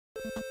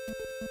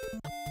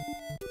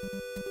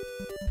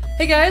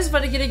Hey guys,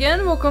 Vitakid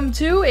again. Welcome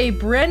to a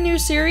brand new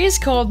series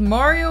called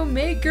Mario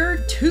Maker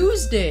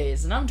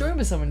Tuesdays, and I'm joined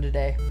by someone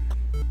today.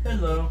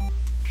 Hello.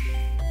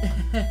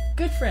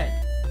 Good friend.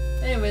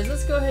 Anyways,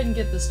 let's go ahead and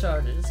get this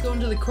started. Let's go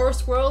into the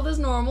course world as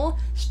normal.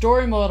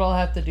 Story mode I'll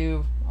have to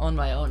do on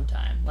my own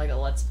time, like a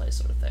let's play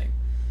sort of thing.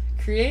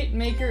 Create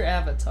maker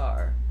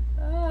avatar.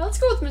 Let's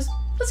go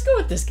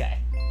with this guy.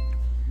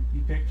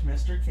 You picked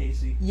Mr.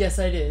 Casey. Yes,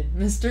 I did,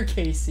 Mr.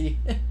 Casey.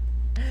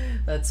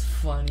 That's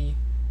funny.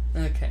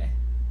 Okay.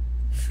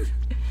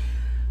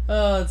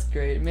 Oh, that's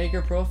great.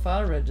 Maker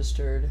profile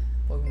registered.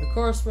 Welcome to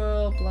course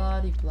world.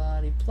 Blah de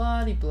blah de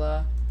blah de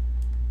blah.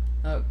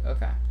 Oh,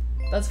 okay.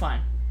 That's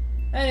fine.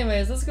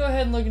 Anyways, let's go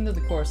ahead and look into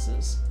the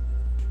courses.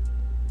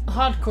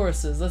 Hot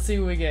courses. Let's see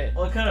what we get.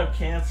 What kind of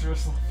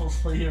cancerous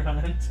levels will you run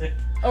into?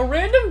 A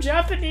random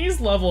Japanese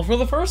level for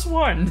the first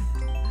one.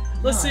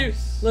 Let's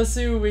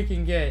see what we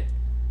can get.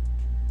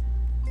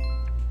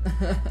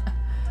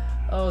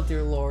 Oh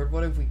dear lord,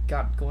 what have we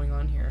got going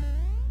on here?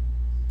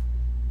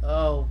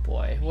 Oh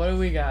boy, what do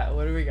we got?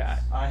 What do we got?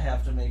 I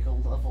have to make a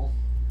level.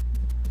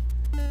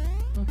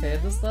 Okay,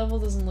 this level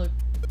doesn't look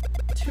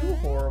too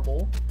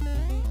horrible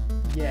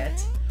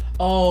yet.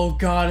 Oh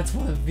god, it's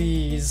one of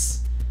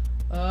these.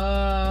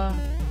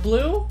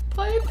 Blue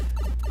pipe?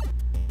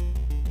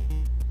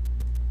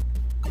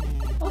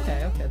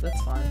 Okay,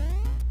 that's fine.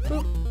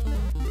 Boop.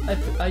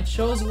 I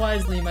chose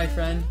wisely, my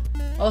friend.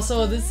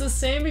 Also, this is the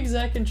same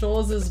exact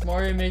controls as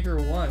Mario Maker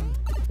 1.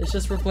 It's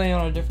just we're playing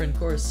on a different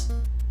course.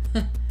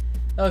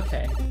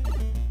 Okay.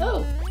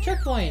 Oh,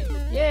 checkpoint!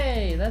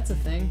 Yay, that's a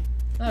thing.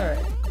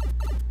 Alright.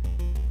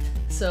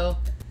 So,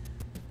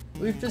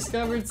 we've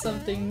discovered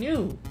something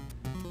new.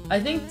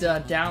 I think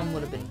down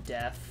would have been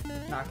death,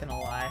 not gonna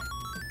lie.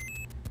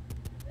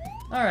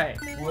 Alright.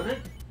 Would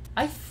it?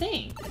 I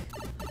think.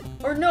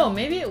 Or no,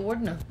 maybe it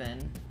wouldn't have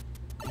been.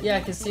 Yeah,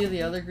 I can see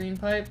the other green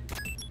pipe.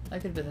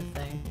 That could have been a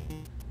thing.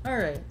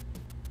 Alright.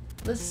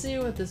 Let's see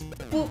what this...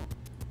 Boop!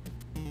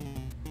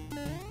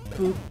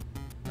 Boop.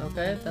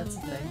 Okay, that's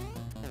a thing.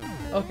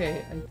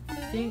 Okay,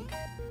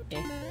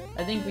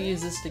 I think we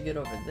use this to get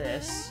over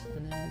this.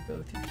 And then we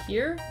go through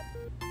here.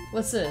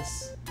 What's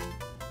this?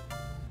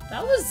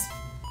 That was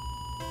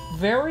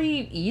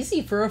very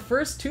easy for a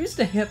first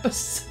Tuesday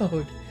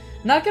episode.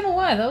 Not gonna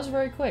lie, that was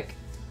very quick.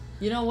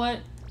 You know what?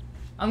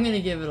 I'm gonna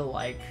give it a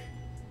like.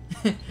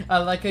 I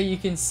like how you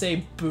can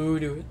say boo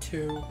to it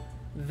too.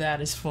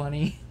 That is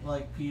funny.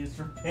 Like peas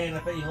for pain. I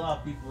bet you a lot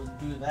of people would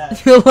boo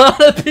that. A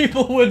lot of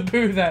people would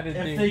boo that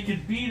indeed. If they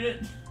could beat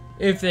it.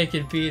 If they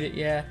could beat it,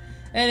 yeah.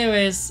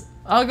 Anyways,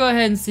 I'll go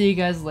ahead and see you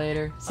guys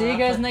later. See you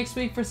guys next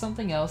week for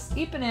something else.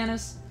 Eat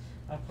bananas.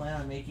 I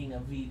plan on making a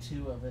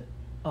V2 of it.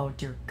 Oh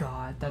dear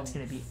god, that's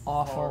gonna be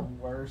awful. Far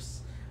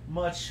worse.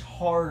 Much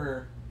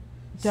harder.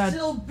 Dad,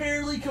 Still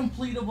barely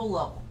completable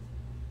level.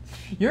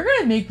 you're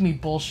gonna make me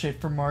bullshit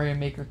for Mario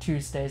Maker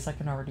Tuesdays, I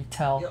can already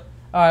tell. Yep.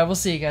 Alright, we'll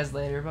see you guys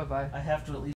later. Bye-bye. I have to at least